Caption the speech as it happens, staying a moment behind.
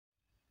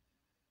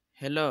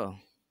Hello,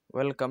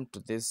 welcome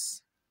to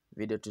this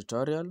video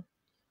tutorial.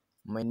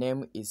 My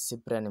name is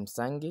Cyprian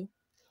Msangi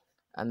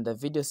and the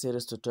video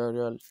series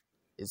tutorial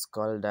is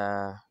called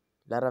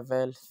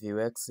LARAVEL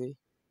VUEXY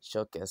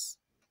Showcase.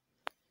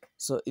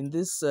 So in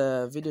this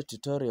video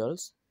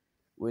tutorials,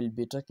 we'll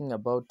be talking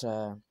about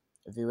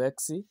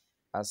VUEXY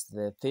as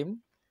the theme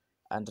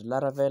and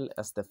LARAVEL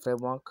as the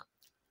framework,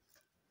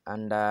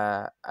 and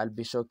I'll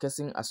be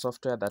showcasing a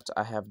software that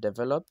I have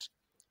developed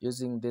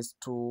using these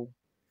two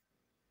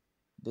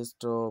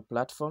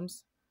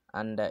platforms,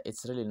 and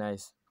it's really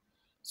nice.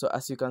 So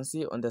as you can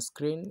see on the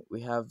screen, we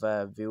have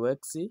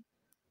VUEXY,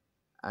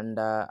 and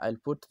I'll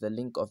put the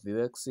link of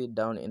VUEXY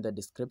down in the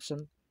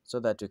description so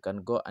that you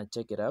can go and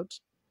check it out.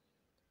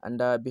 And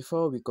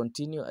before we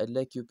continue, I'd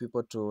like you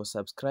people to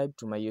subscribe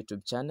to my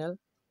YouTube channel,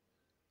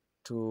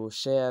 to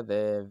share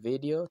the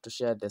video, to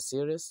share the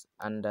series,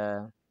 and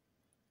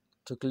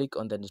to click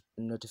on the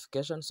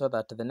notification so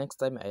that the next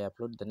time I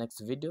upload the next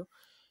video,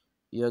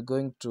 you're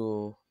going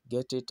to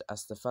get it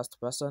as the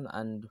first person,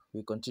 and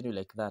we continue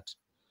like that.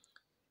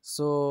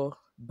 So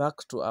back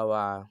to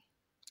our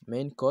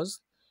main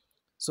course.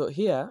 So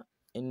here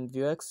in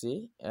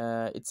VUEXY,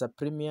 it's a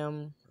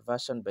premium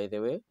version, by the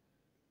way.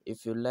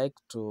 If you like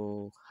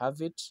to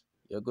have it,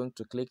 you're going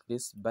to click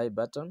this buy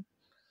button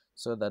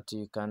so that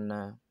you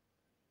can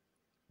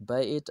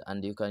buy it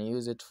and you can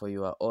use it for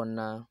your own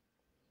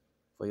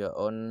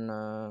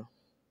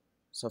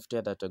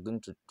software that you're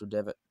going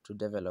to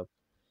develop.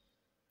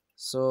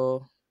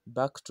 So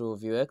back to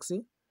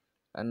VUEXY,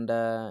 and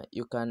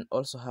you can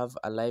also have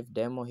a live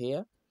demo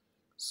here.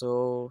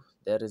 So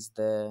there is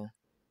the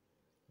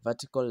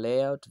vertical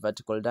layout,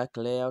 vertical dark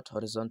layout,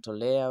 horizontal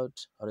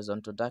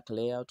dark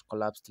layout,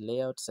 collapsed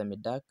layout,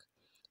 semi-dark,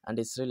 and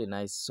it's really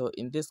nice. So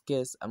in this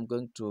case, I'm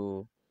going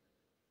to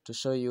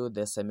show you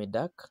the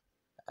semi-dark,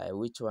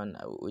 which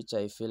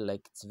I feel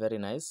like it's very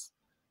nice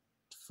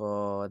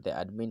for the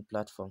admin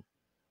platform.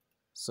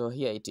 So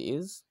here it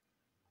is.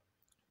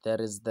 There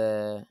is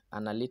the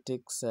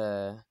analytics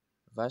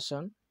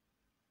version.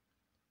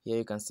 Here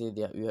you can see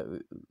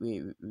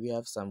we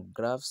have some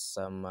graphs,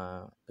 some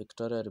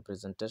pictorial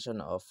representation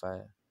of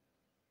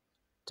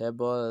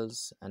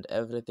tables and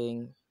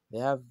everything. They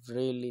have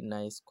really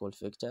nice cool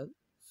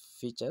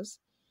features.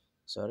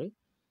 Sorry.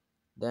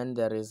 Then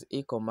there is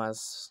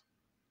e-commerce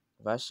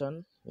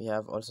version. We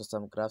have also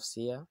some graphs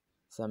here,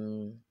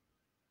 some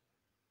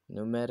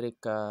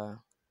numeric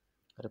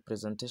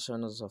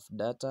representations of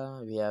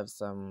data. We have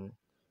some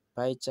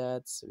pie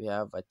charts. We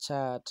have a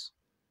chart.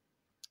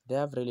 They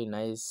have really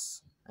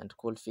nice and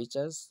cool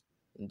features.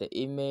 In the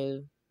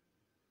email,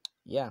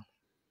 yeah,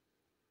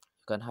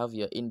 you can have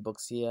your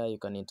inbox here. You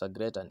can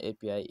integrate an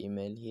API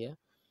email here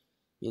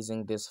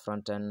using this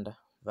front-end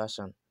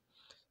version.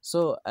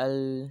 So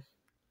I'll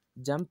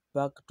jump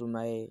back to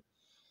my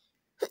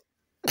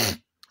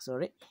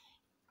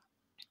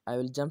I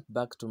will jump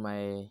back to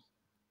my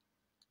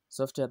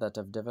software that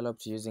I've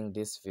developed using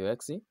this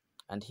VUEXY,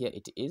 and here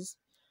it is.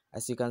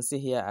 As you can see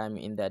here, I'm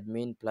in the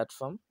admin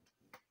platform.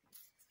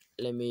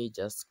 Let me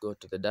just go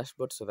to the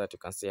dashboard so that you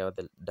can see how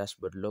the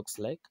dashboard looks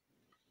like.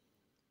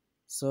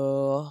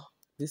 So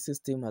this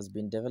system has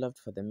been developed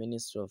for the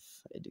Ministry of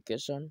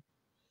Education,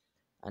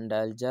 and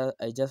I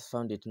just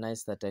found it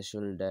nice that I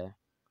should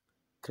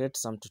create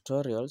some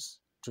tutorials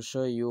to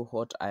show you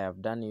what I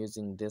have done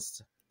using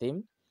this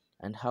theme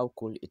and how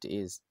cool it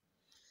is.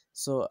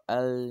 So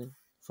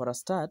for a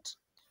start,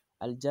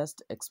 I'll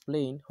just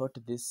explain what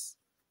this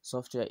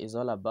software is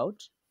all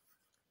about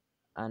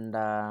and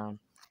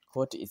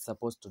what it's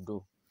supposed to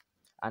do,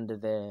 and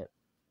the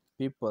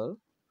people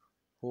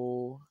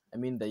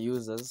the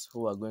users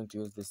who are going to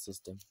use this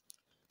system.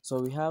 So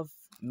we have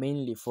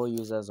mainly 4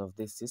 users of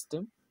this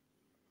system.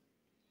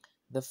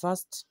 The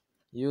first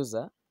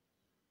user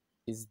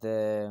is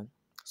the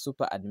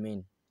super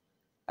admin.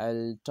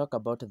 I'll talk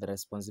about the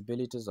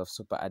responsibilities of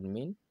super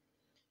admin.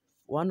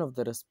 One of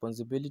the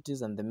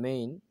responsibilities and the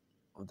main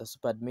of the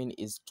super admin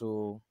is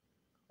to,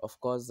 of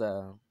course,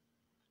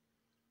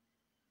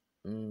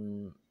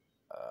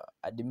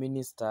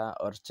 administer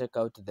or check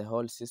out the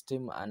whole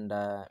system and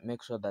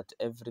make sure that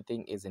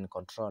everything is in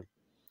control.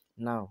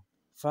 Now,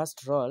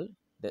 first role,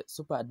 the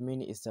super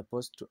admin is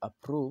supposed to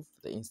approve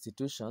the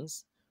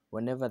institutions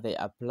whenever they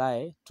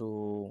apply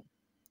to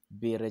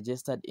be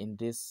registered in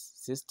this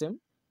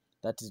system.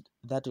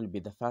 That will be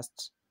the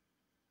first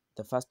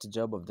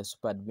job of the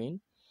super admin.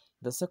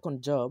 The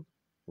second job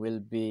will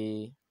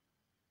be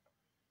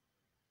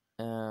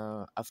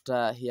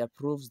after he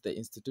approves the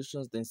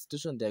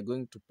institution they are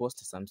going to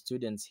post some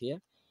students here.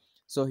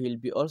 So he'll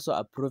be also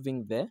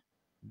approving the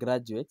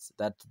graduates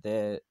that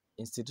the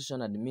institution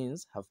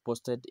admins have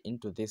posted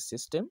into this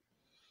system.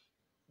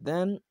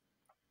 Then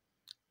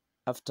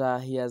after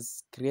he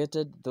has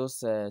created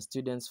those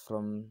students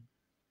from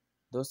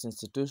those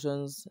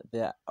institutions,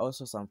 there are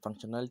also some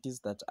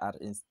functionalities that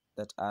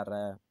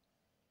are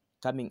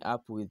coming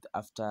up with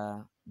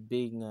after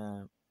being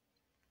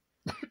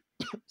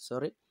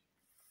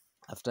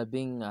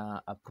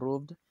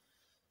approved.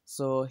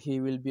 So he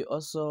will be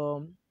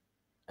also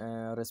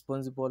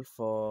responsible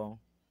for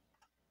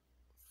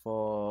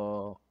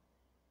for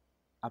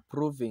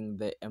approving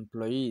the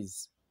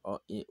employees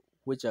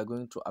which are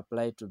going to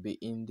apply to be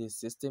in this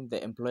system.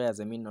 The employers,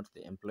 I mean, not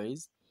the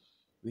employees.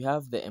 We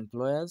have the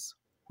employers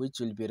which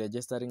will be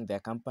registering their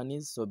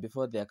companies. So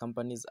before their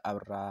companies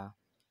are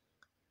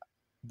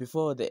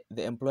before the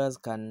employers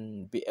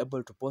can be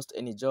able to post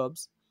any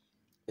jobs,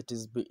 it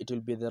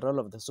will be the role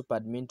of the super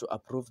admin to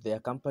approve their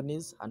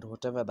companies and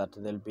whatever that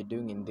they'll be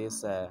doing in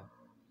this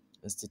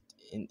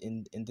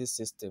in this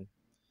system.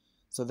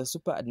 So the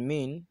super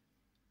admin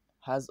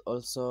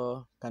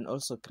can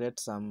also create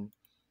some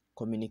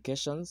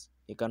communications.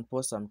 He can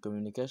post some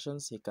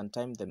communications, he can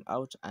time them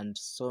out, and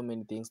so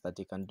many things that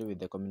he can do with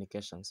the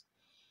communications.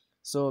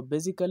 So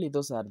basically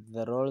those are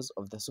the roles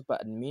of the super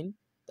admin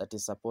that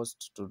is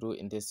supposed to do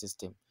in this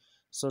system.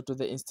 So to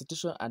the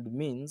institution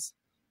admins,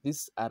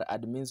 these are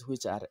admins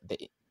which are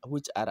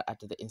at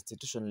the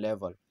institution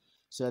level.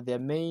 So their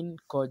main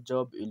core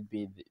job will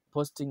be the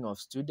posting of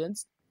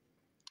students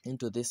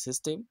into this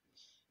system.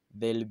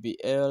 They'll be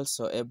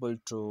also able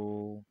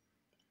to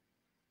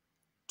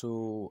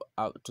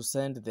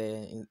send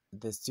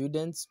the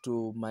students,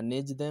 to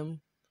manage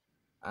them,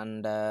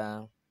 and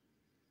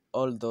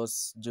all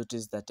those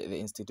duties that the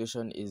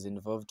institution is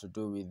involved to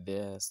do with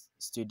their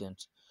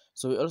student.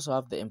 So we also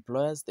have the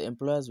employers. The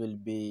employers will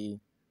be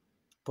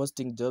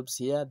posting jobs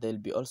here. They'll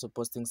be also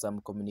posting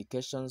some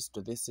communications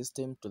to this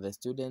system, to the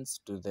students,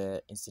 to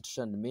the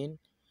institution admin,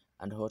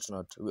 and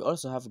whatnot. We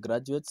also have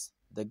graduates.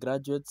 The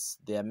graduates,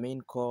 their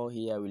main core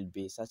here will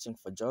be searching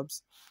for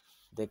jobs.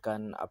 They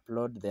can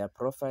upload their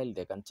profile,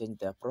 they can change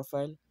their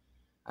profile,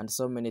 and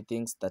so many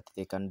things that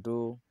they can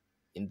do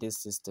in this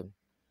system.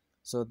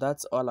 So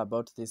that's all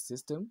about this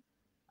system,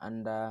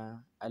 and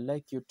I'd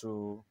like you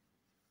to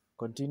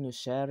continue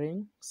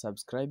sharing,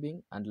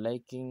 subscribing, and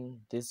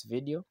liking this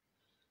video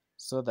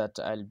so that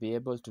I'll be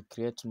able to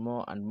create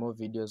more and more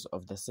videos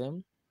of the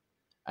same.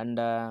 And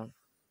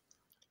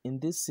in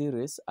this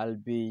series I'll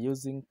be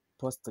using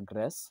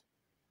Postgres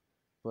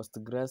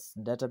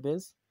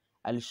database.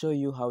 I'll show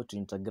you how to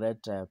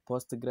integrate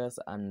Postgres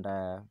and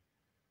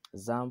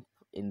XAMPP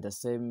in the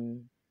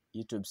same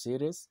YouTube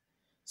series.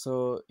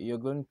 So you're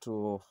going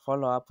to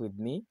follow up with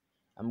me.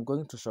 I'm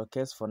going to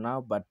showcase for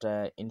now, but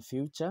in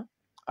future,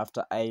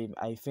 after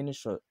I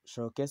finish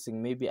showcasing,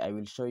 maybe I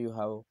will show you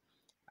how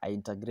I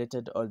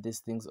integrated all these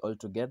things all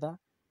together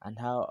and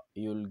how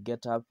you'll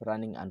get up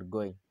running and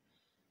going.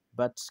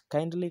 But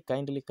kindly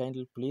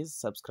please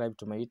subscribe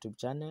to my YouTube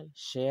channel,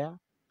 share,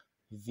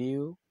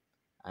 view,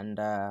 and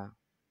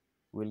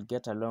we'll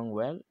get along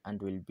well and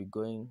we'll be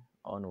going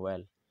on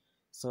well.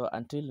 So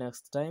until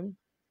next time,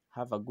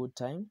 have a good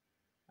time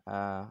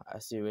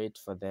as you wait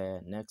for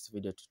the next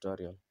video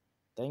tutorial.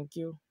 Thank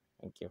you.